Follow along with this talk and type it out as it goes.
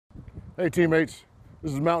Hey teammates,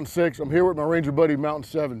 this is Mountain 6. I'm here with my Ranger buddy Mountain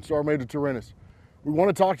 7, Sergeant Major Terenis. We want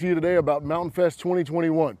to talk to you today about Mountainfest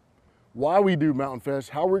 2021, why we do Mountainfest,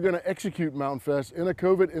 how we're going to execute Mountainfest in a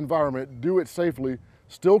COVID environment, do it safely,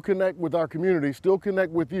 still connect with our community, still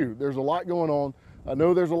connect with you. There's a lot going on. I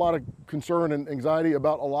know there's a lot of concern and anxiety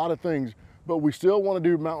about a lot of things, but we still want to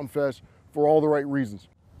do Mountainfest for all the right reasons.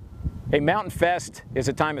 Hey, Mountainfest is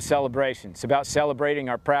a time of celebration. It's about celebrating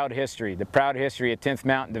our proud history, the proud history of 10th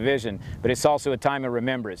Mountain Division, but it's also a time of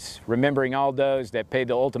remembrance, remembering all those that paid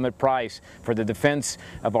the ultimate price for the defense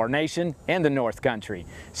of our nation and the North Country.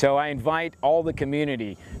 So I invite all the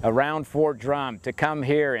community around Fort Drum to come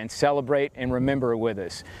here and celebrate and remember with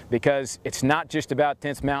us, because it's not just about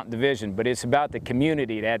 10th Mountain Division, but it's about the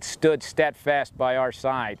community that stood steadfast by our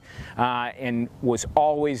side and was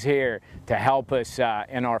always here to help us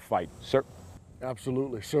in our fight. Sir?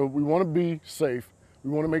 Absolutely. So we want to be safe. We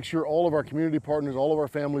want to make sure all of our community partners, all of our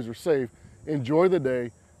families are safe. Enjoy the day.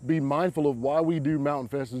 Be mindful of why we do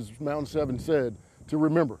Mountainfest, as Mountain 7 said, to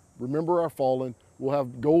remember. Remember our fallen. We'll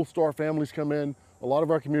have Gold Star families come in, a lot of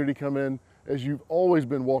our community come in, as you've always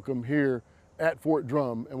been welcome here at Fort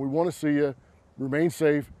Drum. And we want to see you remain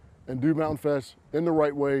safe and do Mountainfest in the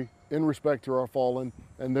right way, in respect to our fallen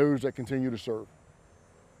and those that continue to serve.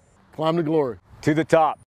 Climb to glory. To the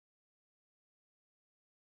top.